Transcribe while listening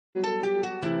You crazy.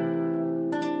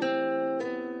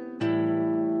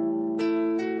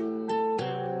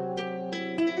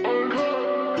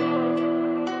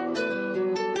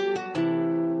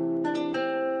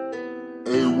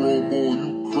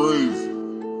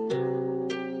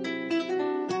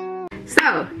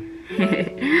 So,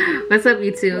 what's up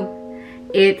YouTube?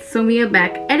 It's Sumia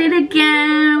back at it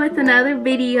again with another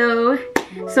video.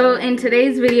 So in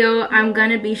today's video, I'm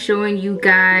gonna be showing you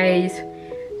guys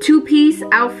two-piece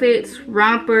outfits,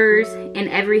 rompers, and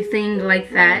everything like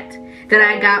that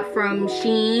I got from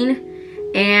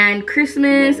Shein and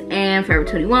Christmas and Forever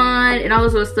 21 and all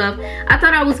this other stuff. I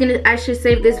thought I should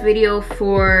save this video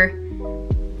for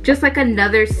just like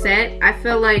another set. I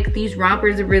feel like these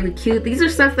rompers are really cute. These are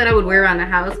stuff that I would wear around the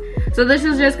house. So this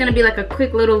is just gonna be like a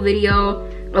quick little video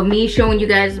of me showing you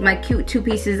guys my cute two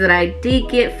pieces that I did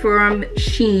get from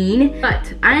Shein.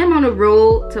 But I am on a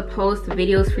roll to post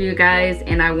videos for you guys,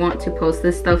 and I want to post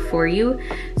this stuff for you.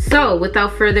 So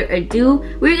without further ado,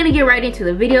 we're gonna get right into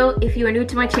the video. If you are new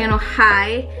to my channel,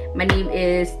 hi, my name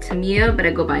is Tamia, but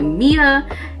I go by Mia.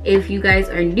 If you guys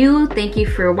are new, thank you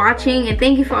for watching, and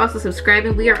thank you for also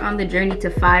subscribing. We are on the journey to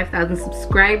 5,000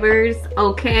 subscribers.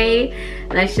 Okay,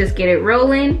 let's just get it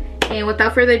rolling. And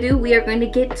without further ado, we are going to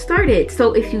get started.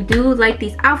 So if you do like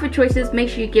these outfit choices, make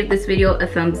sure you give this video a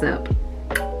thumbs up.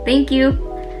 Thank you.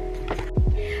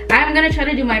 I'm gonna try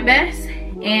to do my best,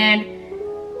 and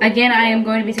again, I am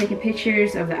going to be taking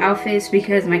pictures of the outfits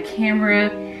because my camera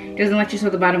doesn't let you show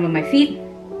the bottom of my feet.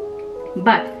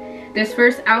 But this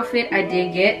first outfit I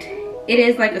did get, it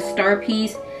is like a star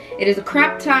piece. It is a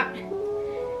crop top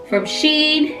from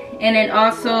Shein, and it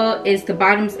also is the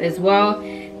bottoms as well.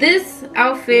 This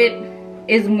outfit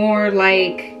is more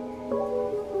like,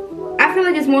 I feel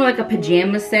like it's more like a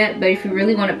pajama set, but if you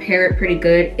really want to pair it pretty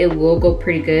good, it will go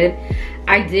pretty good.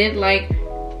 I did like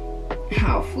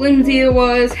how flimsy it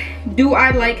was. Do I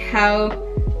like how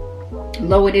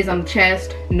low it is on the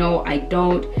chest? No, I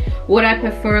don't. Would I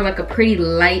prefer like a pretty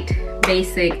light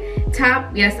basic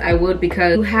top? Yes, I would,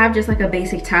 because you have just like a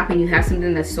basic top and you have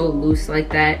something that's so loose like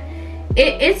that.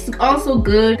 It's also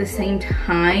good at the same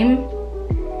time.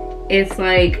 It's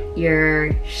like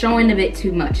you're showing a bit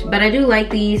too much, but I do like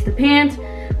these. The pants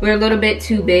were a little bit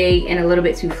too big and a little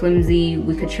bit too flimsy.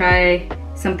 We could try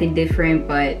something different,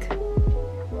 but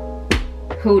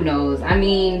who knows? I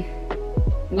mean,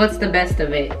 what's the best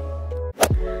of it?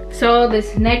 So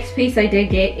this next piece I did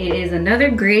get, it is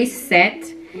another gray set.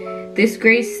 This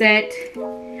gray set,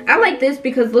 I like this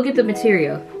because look at the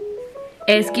material.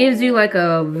 It gives you like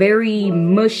a very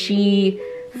mushy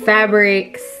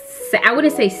fabric, I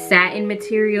wouldn't say satin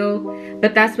material,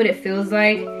 but that's what it feels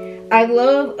like. I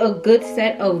love a good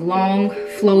set of long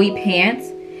flowy pants.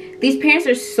 These pants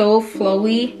are so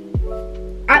flowy.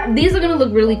 These are gonna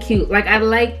look really cute. Like, I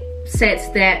like pants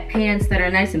that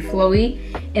are nice and flowy.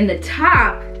 And the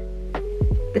top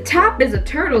is a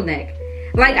turtleneck.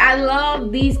 Like, I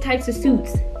love these types of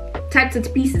suits, types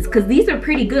of pieces, because these are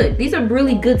pretty good. These are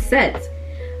really good sets.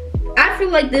 I feel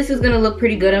like this is gonna look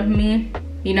pretty good on me,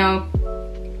 you know.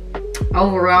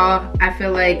 Overall, I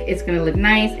feel like it's gonna look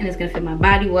nice and it's gonna fit my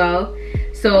body well.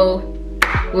 So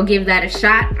we'll give that a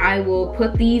shot. I will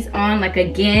put these on. Like,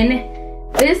 again,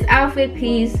 this outfit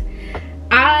piece,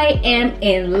 I am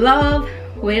in love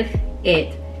with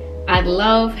it. I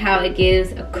love how it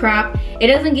gives a crop. It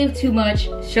doesn't give too much,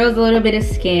 shows a little bit of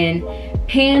skin.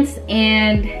 Pants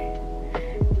and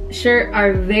shirt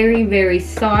are very, very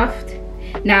soft.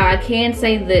 Now, I can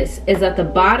say this, is that the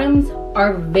bottoms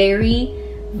are very,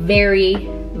 very,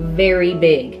 very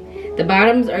big. The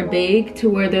bottoms are big to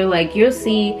where they're like, you'll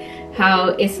see how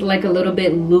it's like a little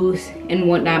bit loose and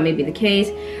whatnot, may be the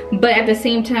case, but at the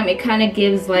same time it kind of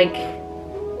gives like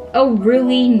a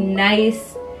really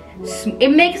nice, it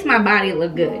makes my body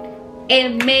look good.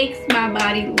 It makes my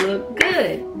body look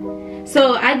good.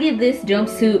 So I give this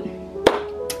jumpsuit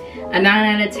a 9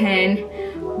 out of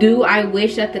 10. Do I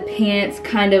wish that the pants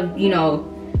kind of, you know,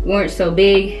 weren't so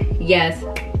big? Yes.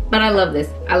 But I love this.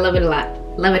 I love it a lot.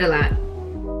 Love it a lot.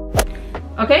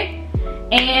 Okay,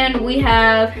 and we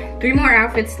have 3 more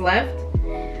outfits left.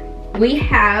 We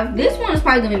have, this one is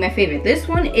probably gonna be my favorite. This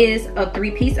one is a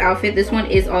 3-piece outfit. This one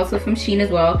is also from Shein as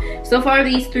well. So far,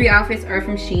 these 3 outfits are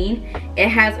from Shein. It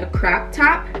has a crop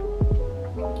top,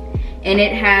 and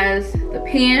it has the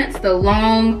pants, the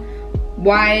long,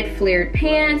 wide, flared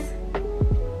pants,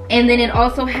 and then it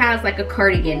also has like a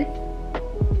cardigan.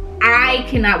 I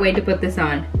cannot wait to put this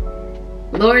on.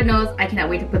 Lord knows I cannot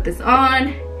wait to put this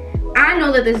on. I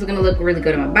know that this is gonna look really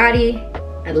good on my body.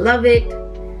 I love it.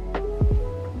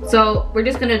 So we're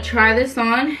just gonna try this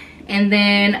on, and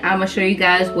then I'm gonna show you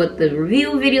guys what the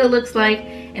review video looks like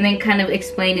and then kind of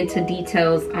explain into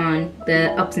details on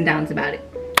the ups and downs about it.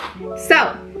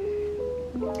 So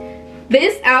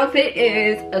this outfit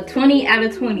is a 20 out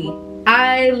of 20.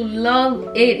 I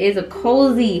love it. It's a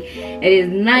cozy, it is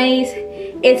nice,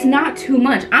 it's not too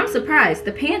much. I'm surprised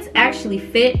the pants actually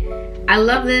fit. I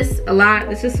love this a lot.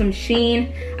 This is some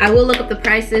Shein. I will look up the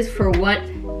prices for what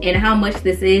and how much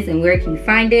this is and where can you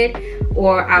find it,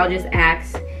 or I'll just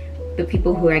ask the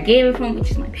people who I gave it from,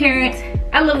 which is my parents.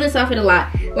 I love this outfit a lot.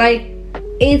 Like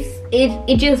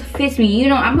it just fits me. You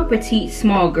know, I'm a petite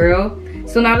small girl,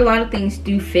 so not a lot of things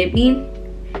do fit me.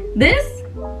 This,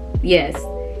 yes,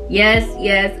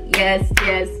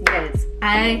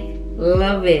 I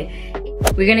love it.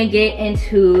 We're gonna get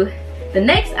into the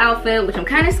next outfit, which I'm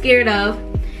kind of scared of.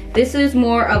 This is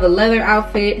more of a leather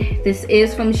outfit. This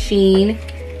is from Shein.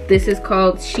 This is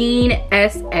called Shein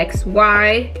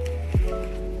SXY.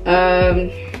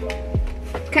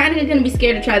 Kind of gonna be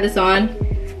scared to try this on.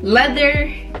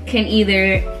 Leather can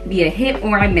either be a hit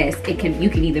or a miss. You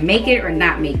can either make it or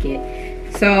not make it.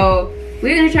 So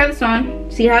we're gonna try this on,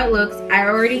 see how it looks. I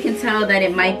already can tell that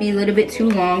it might be a little bit too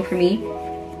long for me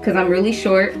because I'm really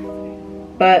short,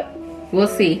 but we'll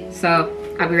see. So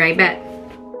I'll be right back.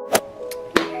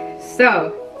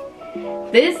 So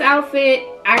this outfit,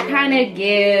 I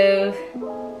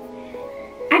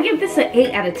give this an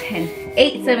 8 out of 10.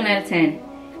 7 out of 10.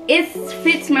 It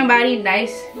fits my body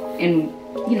nice and,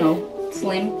 you know,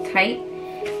 slim, tight.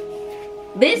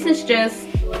 This is just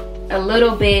a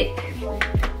little bit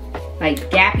like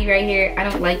gappy right here. I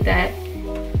don't like that.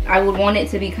 I would want it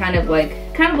to be kind of like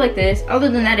this. Other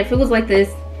than that, if it was like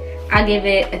this, I give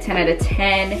it a 10 out of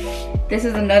 10. This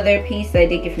is another piece that I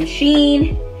did get from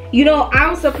Shein. You know,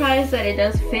 I'm surprised that it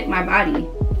does fit my body.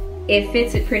 It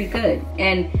fits it pretty good,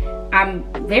 and I'm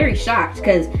very shocked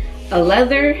because a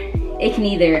leather, it can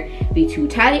either be too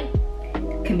tight,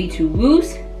 can be too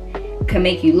loose, can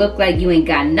make you look like you ain't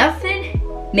got nothing,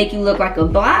 make you look like a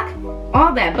block,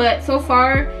 all that. But so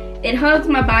far, it hugs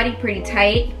my body pretty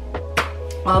tight.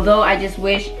 Although I just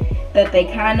wish that they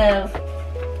kind of,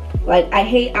 like, I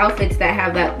hate outfits that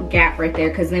have that gap right there,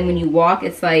 because then when you walk,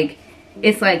 it's like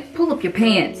pull up your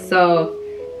pants. So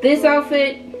this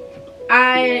outfit,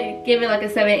 I give it like a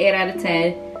 7, 8 out of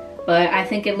 10. But I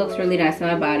think it looks really nice on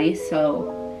my body.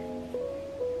 So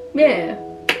yeah,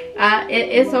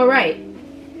 it's all right.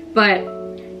 But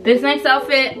this next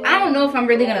outfit, I don't know if I'm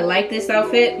really gonna like this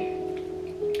outfit.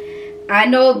 I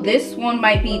know this one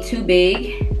might be too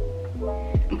big.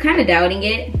 I'm kind of doubting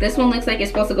it. This one looks like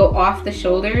it's supposed to go off the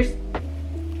shoulders,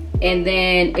 and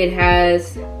then it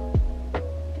has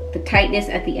the tightness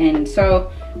at the end.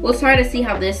 So we'll try to see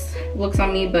how this looks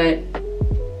on me, but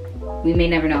we may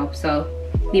never know. So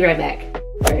be right back.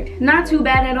 Not too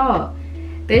bad at all.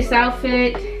 This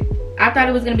outfit, I thought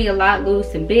it was gonna be a lot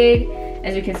loose and big.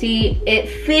 As you can see, it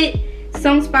fit.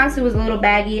 Some spots it was a little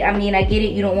baggy. I mean, I get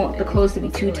it. You don't want the clothes to be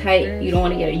too tight. You don't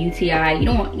want to get a UTI. You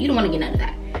don't want to get none of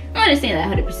that. I understand that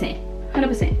 100%.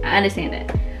 100%. I understand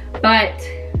that. But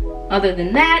other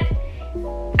than that,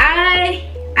 I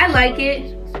like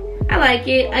it. I like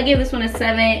it. I give this one a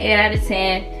 7, 8 out of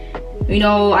 10. You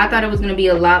know, I thought it was gonna be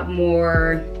a lot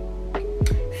more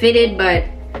fitted, but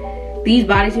these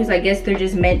bodysuits, I guess they're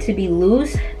just meant to be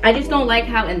loose. I just don't like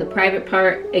how in the private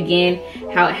part, again,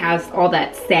 how it has all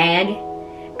that sag.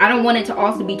 I don't want it to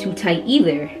also be too tight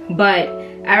either, but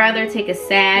I'd rather take a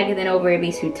sag than over it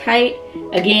be too tight.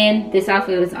 Again, this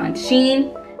outfit was on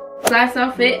Shein. Last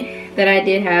outfit that I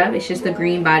did have, it's just the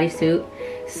green bodysuit.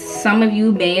 Some of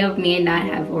you may not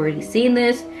have already seen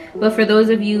this, but for those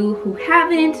of you who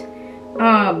haven't,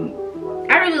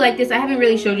 I really like this. I haven't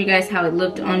really showed you guys how it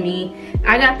looked on me.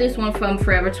 I got this one from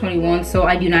Forever 21, so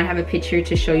I do not have a picture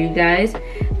to show you guys.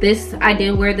 I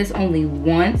did wear this only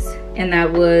once, and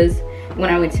that was when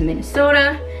I went to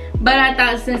Minnesota. But I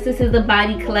thought since this is the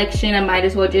body collection, I might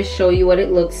as well just show you what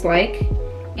it looks like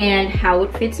and how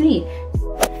it fits me.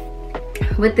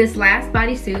 With this last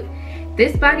bodysuit,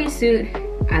 this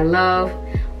bodysuit I love.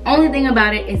 Only thing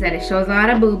about it is that it shows a lot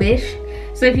of boobish.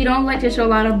 So if you don't like to show a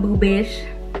lot of boobish,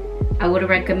 I would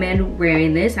recommend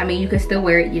wearing this. I mean, you can still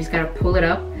wear it, you just gotta pull it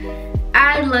up.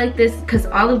 I like this because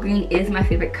olive green is my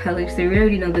favorite color, so you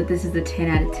already know that this is a 10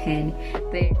 out of 10.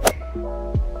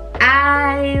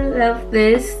 I love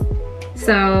this,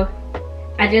 so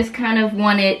I just kind of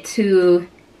wanted to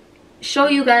show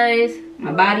you guys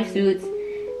my bodysuits.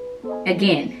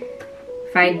 Again,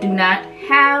 if I do not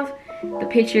have the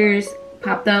pictures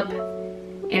popped up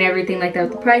and everything like that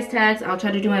with the price tags, I'll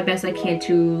try to do my best I can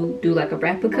to do like a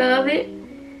replica of it.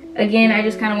 Again, I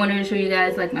just kind of wanted to show you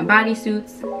guys like my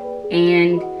bodysuits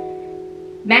and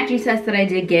matching sets that I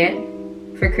did get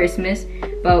for Christmas.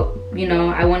 But you know,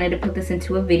 I wanted to put this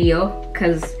into a video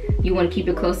because you want to keep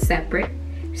it close separate.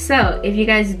 So if you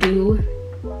guys do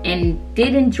and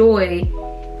did enjoy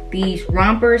these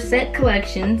romper set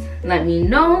collections, let me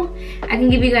know. I can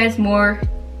give you guys more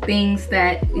things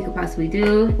that we could possibly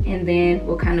do, and then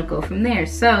we'll kind of go from there.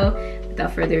 So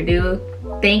without further ado,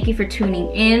 thank you for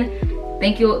tuning in.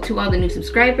 Thank you to all the new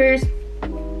subscribers.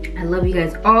 I love you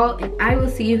guys all, and I will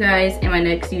see you guys in my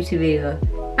next YouTube video.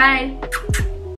 Bye.